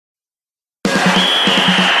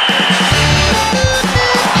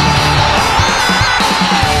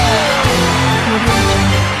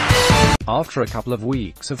After a couple of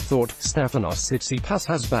weeks of thought, Stefanos Tsitsipas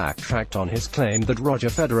has backtracked on his claim that Roger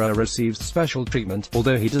Federer receives special treatment,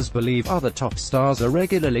 although he does believe other top stars are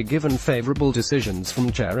regularly given favorable decisions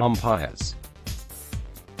from chair umpires.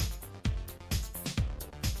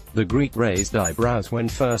 The Greek raised eyebrows when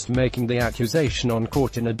first making the accusation on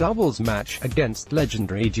court in a doubles match against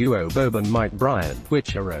legendary duo Bob and Mike Bryan,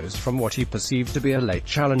 which arose from what he perceived to be a late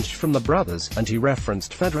challenge from the brothers, and he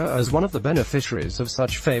referenced Federer as one of the beneficiaries of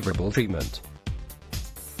such favorable treatment.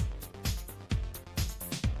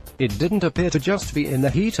 It didn't appear to just be in the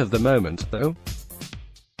heat of the moment, though.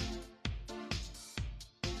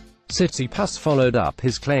 Tsitsipas followed up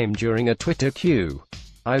his claim during a Twitter Q.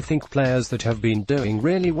 I think players that have been doing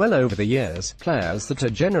really well over the years, players that are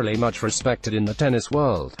generally much respected in the tennis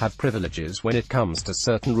world, have privileges when it comes to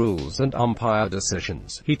certain rules and umpire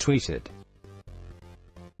decisions, he tweeted.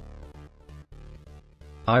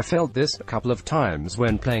 I felt this a couple of times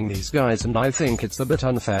when playing these guys and I think it's a bit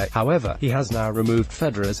unfair. However, he has now removed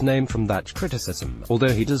Federer's name from that criticism,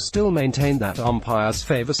 although he does still maintain that umpires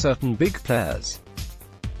favor certain big players.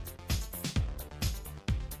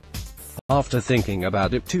 After thinking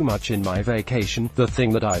about it too much in my vacation, the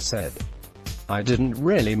thing that I said, I didn't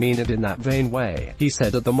really mean it in that vain way, he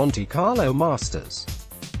said at the Monte Carlo Masters.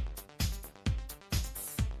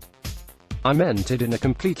 I meant it in a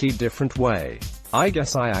completely different way. I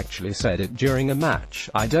guess I actually said it during a match.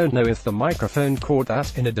 I don't know if the microphone caught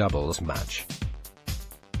that in a doubles match.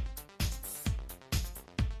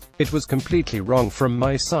 It was completely wrong from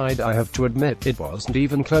my side. I have to admit, it wasn't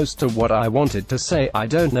even close to what I wanted to say. I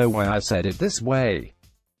don't know why I said it this way.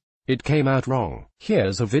 It came out wrong.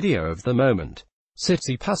 Here's a video of the moment.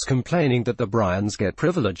 Tsitsipas complaining that the Bryans get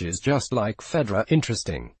privileges just like Federer.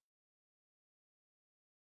 Interesting.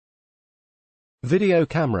 Video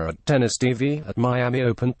camera at Tennis TV at Miami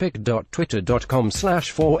Open.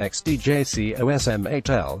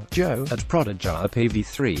 pic.twitter.com/4xdjcosm8l Joe at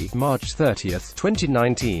ProdigyPV3 March 30,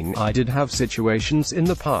 2019. I did have situations in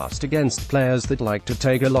the past against players that like to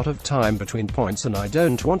take a lot of time between points, and I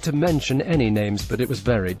don't want to mention any names, but it was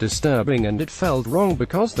very disturbing and it felt wrong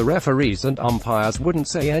because the referees and umpires wouldn't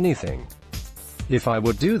say anything. If I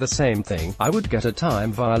would do the same thing, I would get a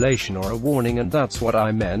time violation or a warning, and that's what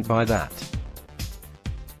I meant by that.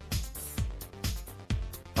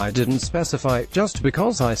 I didn't specify, just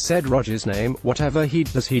because I said Roger's name. Whatever he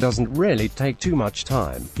does, he doesn't really take too much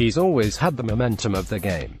time. He's always had the momentum of the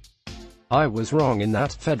game. I was wrong in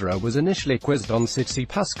that. Federer was initially quizzed on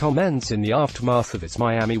Tsitsipas' comments in the aftermath of its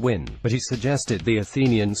Miami win, but he suggested the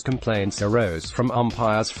Athenian's complaints arose from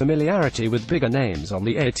umpires' familiarity with bigger names on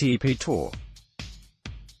the ATP Tour.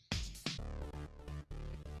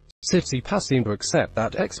 Tsitsipas seemed to accept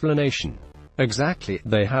that explanation. Exactly,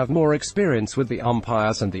 they have more experience with the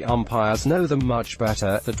umpires and the umpires know them much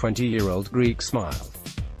better, the 20-year-old Greek smiled.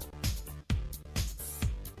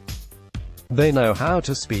 They know how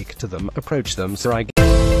to speak to them, approach them, so I guess